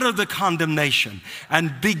out of the condemnation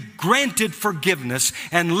and be granted forgiveness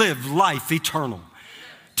and live life eternal.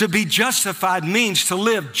 To be justified means to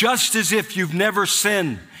live just as if you've never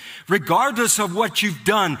sinned, regardless of what you've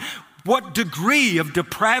done, what degree of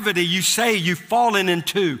depravity you say you've fallen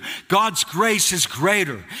into. God's grace is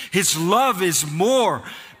greater. His love is more,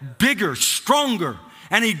 bigger, stronger.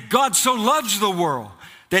 And God so loves the world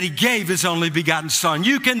that he gave his only begotten son.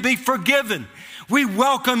 You can be forgiven. We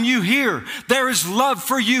welcome you here. There is love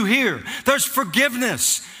for you here. There's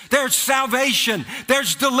forgiveness. There's salvation.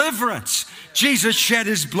 There's deliverance. Jesus shed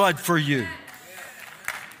his blood for you.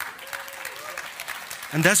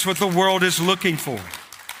 And that's what the world is looking for.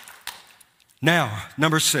 Now,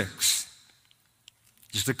 number 6,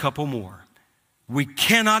 just a couple more. We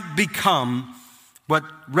cannot become what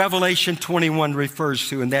Revelation 21 refers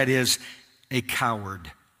to, and that is a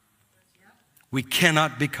coward. We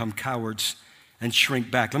cannot become cowards and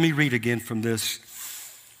shrink back. Let me read again from this.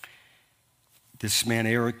 This man,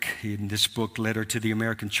 Eric, in this book, Letter to the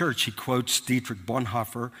American Church, he quotes Dietrich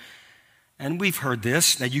Bonhoeffer. And we've heard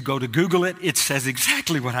this. Now you go to Google it. It says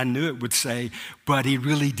exactly what I knew it would say, but he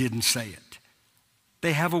really didn't say it.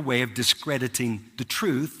 They have a way of discrediting the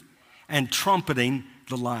truth and trumpeting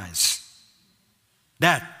the lies.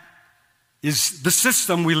 That is the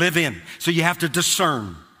system we live in. So you have to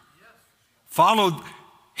discern. Follow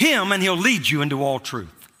him and he'll lead you into all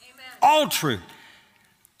truth. Amen. All truth.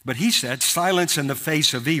 But he said, silence in the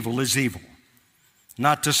face of evil is evil.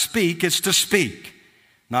 Not to speak is to speak.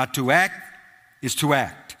 Not to act is to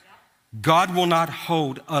act. God will not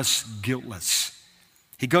hold us guiltless.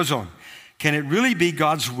 He goes on. Can it really be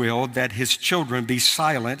God's will that his children be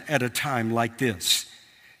silent at a time like this,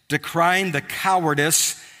 decrying the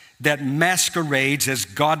cowardice that masquerades as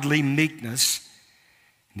godly meekness?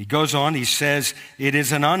 And he goes on, he says, it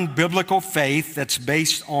is an unbiblical faith that's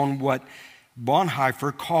based on what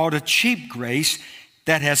Bonhoeffer called a cheap grace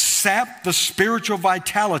that has sapped the spiritual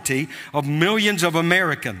vitality of millions of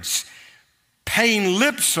Americans, paying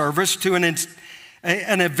lip service to an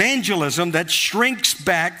evangelism that shrinks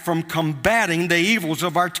back from combating the evils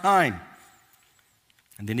of our time.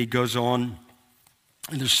 And then he goes on,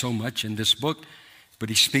 and there's so much in this book, but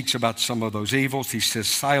he speaks about some of those evils. He says,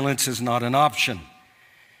 silence is not an option.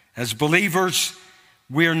 As believers,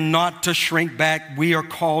 we're not to shrink back. We are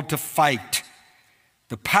called to fight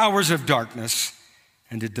the powers of darkness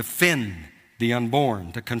and to defend the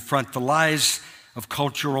unborn, to confront the lies of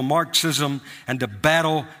cultural Marxism and to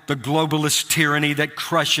battle the globalist tyranny that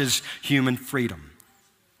crushes human freedom.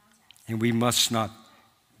 And we must not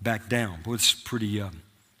back down. Well, it's a pretty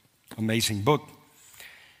amazing book.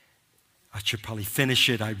 I should probably finish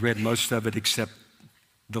it. I read most of it except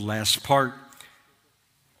the last part.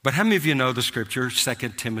 But how many of you know the scripture, 2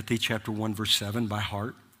 Timothy chapter 1, verse 7, by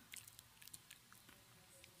heart?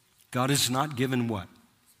 God has not given what?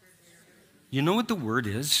 You know what the word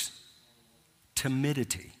is?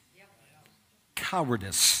 Timidity.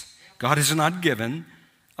 Cowardice. God has not given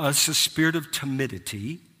us a spirit of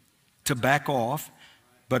timidity to back off,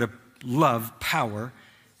 but of love, power,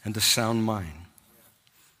 and a sound mind.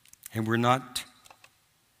 And we're not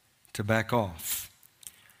to back off.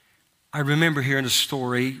 I remember hearing a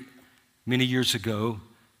story many years ago,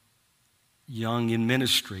 young in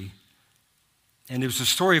ministry, and it was the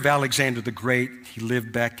story of Alexander the Great. He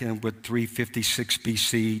lived back in 356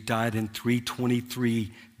 BC, died in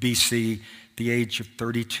 323 BC, the age of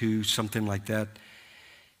 32, something like that.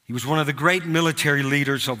 He was one of the great military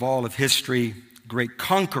leaders of all of history, great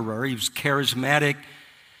conqueror. He was charismatic.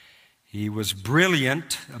 He was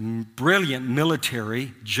brilliant, a brilliant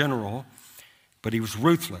military general. But he was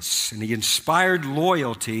ruthless, and he inspired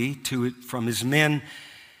loyalty from his men,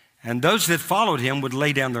 and those that followed him would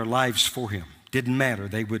lay down their lives for him. Didn't matter.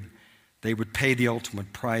 They would pay the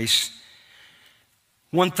ultimate price.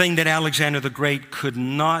 One thing that Alexander the Great could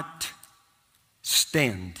not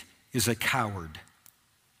stand is a coward.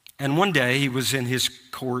 And one day he was in his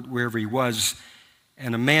court, wherever he was,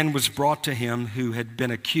 and a man was brought to him who had been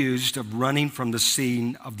accused of running from the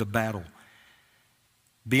scene of the battle,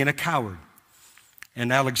 being a coward.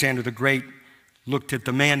 And Alexander the Great looked at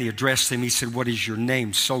the man, he addressed him, he said, what is your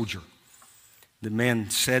name, soldier?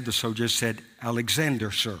 The soldier said, Alexander,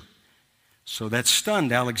 sir. So that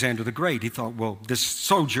stunned Alexander the Great. He thought, well, this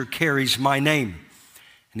soldier carries my name.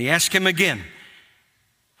 And he asked him again,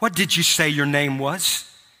 what did you say your name was?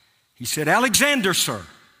 He said, Alexander, sir.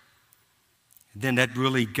 And then that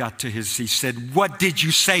really got to he said, what did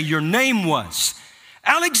you say your name was?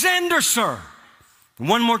 Alexander, sir.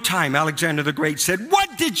 One more time, Alexander the Great said,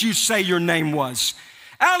 what did you say your name was?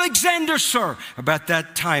 Alexander, sir. About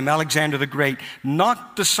that time, Alexander the Great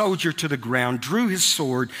knocked the soldier to the ground, drew his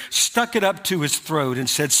sword, stuck it up to his throat, and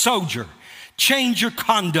said, soldier, change your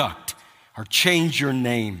conduct or change your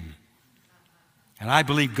name. And I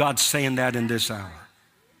believe God's saying that in this hour.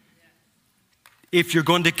 If you're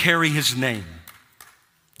going to carry his name,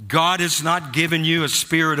 God has not given you a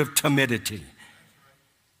spirit of timidity,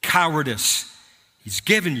 cowardice. He's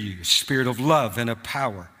given you a spirit of love and of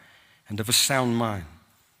power and of a sound mind.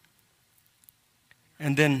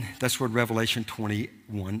 And then that's what Revelation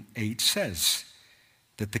 21:8 says,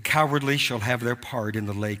 that the cowardly shall have their part in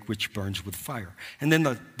the lake which burns with fire. And then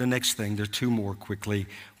the next thing, there are two more quickly.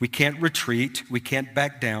 We can't retreat, we can't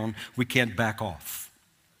back down, we can't back off.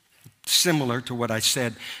 similar to what I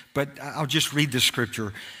said, but I'll just read the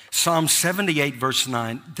scripture. Psalm 78, verse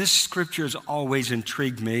 9. This scripture has always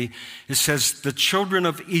intrigued me. It says, the children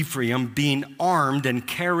of Ephraim being armed and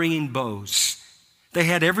carrying bows. They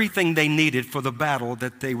had everything they needed for the battle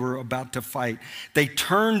that they were about to fight. They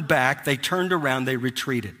turned back, they turned around, they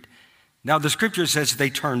retreated. Now the scripture says they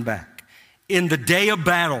turned back. In the day of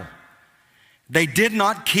battle, they did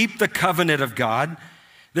not keep the covenant of God.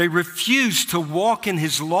 They refused to walk in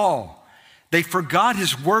his law. They forgot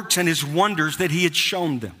his works and his wonders that he had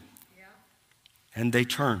shown them. Yeah. And they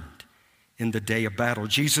turned in the day of battle.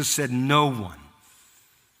 Jesus said, no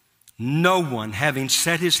one having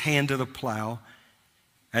set his hand to the plow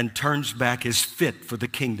and turns back is fit for the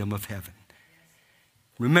kingdom of heaven.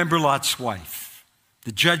 Remember Lot's wife.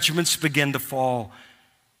 The judgments began to fall.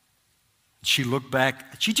 She looked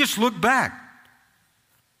back. She just looked back.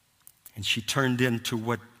 And she turned into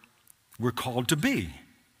what we're called to be.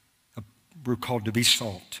 We're called to be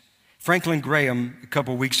salt. Franklin Graham, a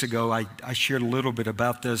couple weeks ago, I shared a little bit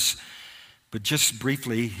about this, but just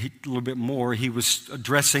briefly, a little bit more. He was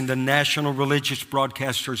addressing the National Religious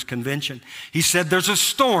Broadcasters Convention. He said, there's a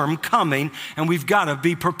storm coming, and we've got to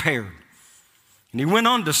be prepared. And he went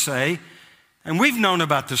on to say, and we've known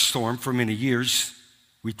about this storm for many years.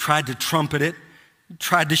 We tried to trumpet it,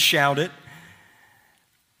 tried to shout it.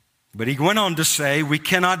 But he went on to say, we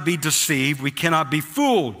cannot be deceived, we cannot be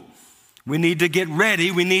fooled. We need to get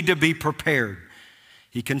ready, we need to be prepared.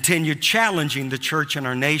 He continued challenging the church in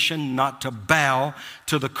our nation not to bow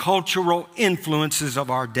to the cultural influences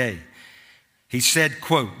of our day. He said,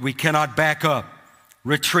 quote, we cannot back up,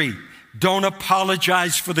 retreat. Don't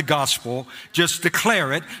apologize for the gospel, just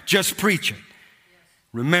declare it, just preach it.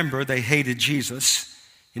 Remember, they hated Jesus,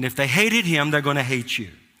 and if they hated him, they're going to hate you.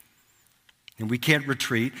 And we can't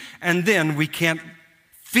retreat, and then we can't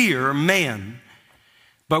fear man,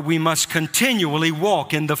 but we must continually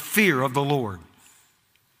walk in the fear of the Lord.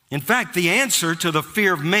 In fact, the answer to the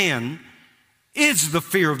fear of man is the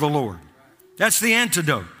fear of the Lord. That's the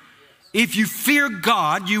antidote. If you fear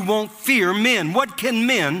God, you won't fear men. What can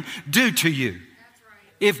men do to you?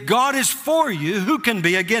 If God is for you, who can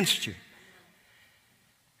be against you?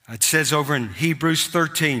 It says over in Hebrews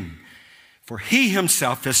 13, for he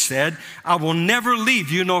himself has said, I will never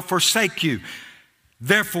leave you nor forsake you.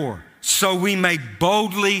 Therefore, so we may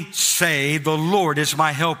boldly say, the Lord is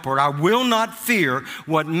my helper. I will not fear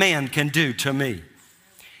what man can do to me.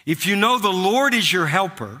 If you know the Lord is your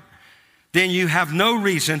helper, then you have no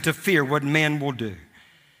reason to fear what man will do.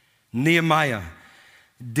 Nehemiah,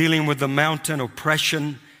 dealing with the mountain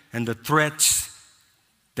oppression and the threats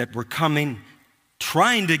that were coming,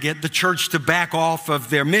 trying to get the church to back off of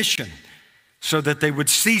their mission so that they would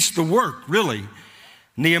cease the work, really.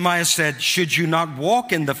 Nehemiah said, should you not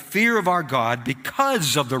walk in the fear of our God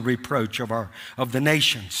because of the reproach of the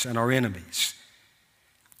nations and our enemies?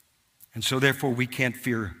 And so therefore we can't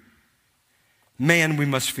fear man, we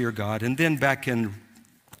must fear God. And then back in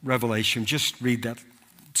Revelation, just read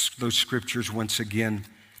those scriptures once again.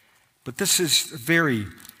 But this is a very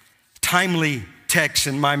timely text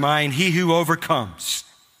in my mind. He who overcomes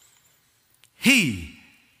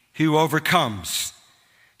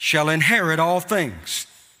shall inherit all things.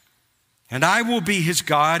 And I will be his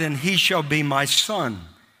God, and he shall be my son.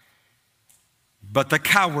 But the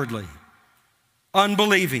cowardly,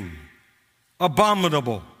 unbelieving,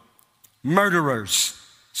 abominable, murderers,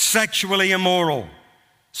 sexually immoral,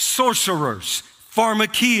 sorcerers,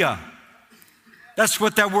 pharmakia. That's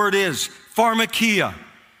what that word is, pharmakia.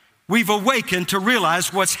 We've awakened to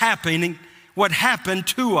realize what's happening, what happened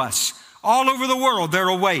to us. All over the world, they're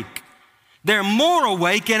awake. They're more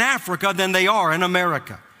awake in Africa than they are in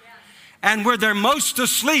America. And where they're most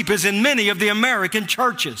asleep is in many of the American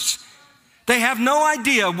churches. They have no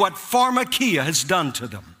idea what pharmakia has done to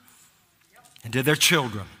them and to their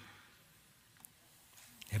children.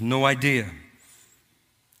 They have no idea.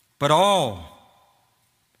 But all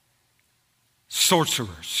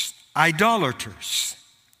sorcerers, idolaters,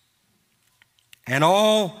 and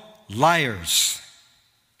all liars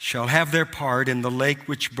shall have their part in the lake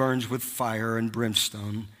which burns with fire and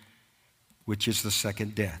brimstone, which is the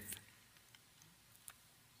second death.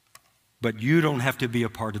 But you don't have to be a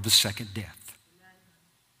part of the second death.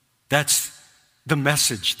 That's the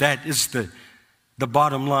message. That is the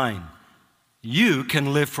bottom line. You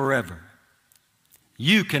can live forever.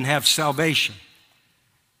 You can have salvation.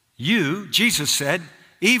 You, Jesus said,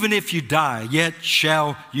 even if you die, yet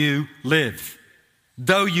shall you live.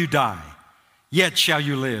 Though you die, yet shall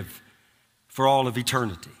you live for all of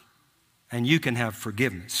eternity. And you can have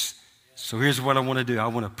forgiveness. So here's what I want to do. I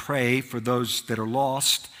want to pray for those that are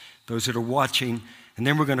lost, those that are watching, And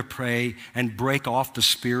then we're going to pray and break off the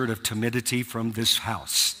spirit of timidity from this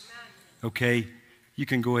house. Okay? You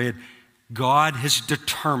can go ahead. God has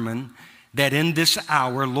determined that in this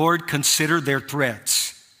hour, Lord, consider their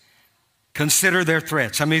threats. Consider their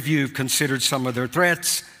threats. How many of you have considered some of their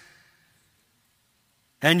threats?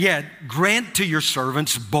 And yet, grant to your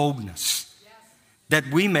servants boldness, that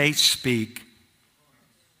we may speak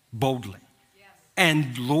boldly.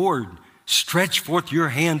 And Lord, stretch forth your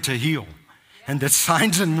hand to heal, and that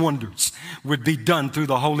signs and wonders would be done through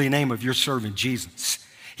the holy name of your servant Jesus.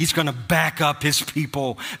 He's going to back up his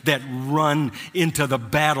people that run into the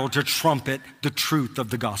battle to trumpet the truth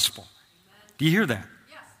of the gospel. Do you hear that?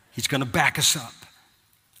 He's going to back us up.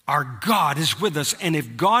 Our God is with us, and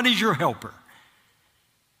if God is your helper,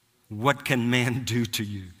 what can man do to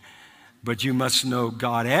you? But you must know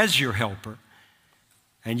God as your helper,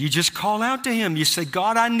 and you just call out to him. You say,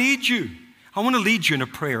 God, I need you. I want to lead you in a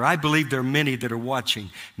prayer. I believe there are many that are watching.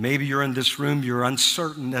 Maybe you're in this room, you're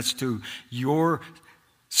uncertain as to your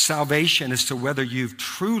salvation, as to whether you've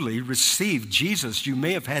truly received Jesus. You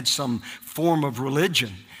may have had some form of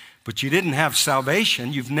religion, but you didn't have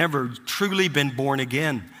salvation. You've never truly been born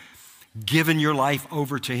again, given your life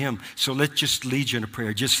over to him. So let's just lead you in a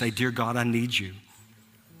prayer. Just say, dear God, I need you.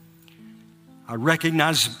 I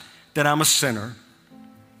recognize that I'm a sinner,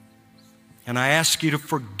 and I ask you to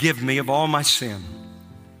forgive me of all my sin.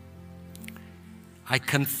 I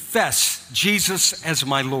confess Jesus as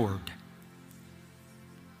my Lord.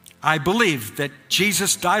 I believe that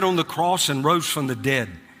Jesus died on the cross and rose from the dead.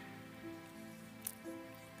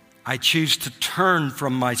 I choose to turn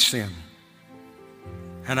from my sin,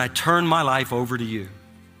 and I turn my life over to you.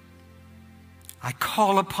 I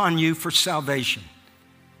call upon you for salvation.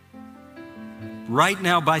 Right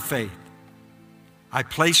now, by faith, I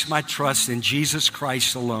place my trust in Jesus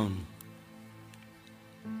Christ alone.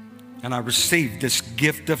 And I receive this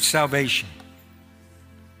gift of salvation.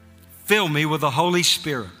 Fill me with the Holy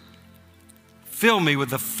Spirit. Fill me with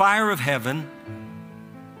the fire of heaven,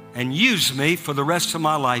 and use me for the rest of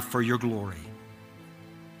my life for your glory.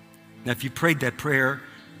 Now, if you prayed that prayer,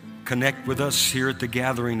 connect with us here at the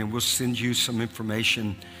gathering, and we'll send you some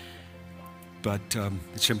information. But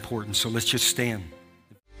it's important, so let's just stand.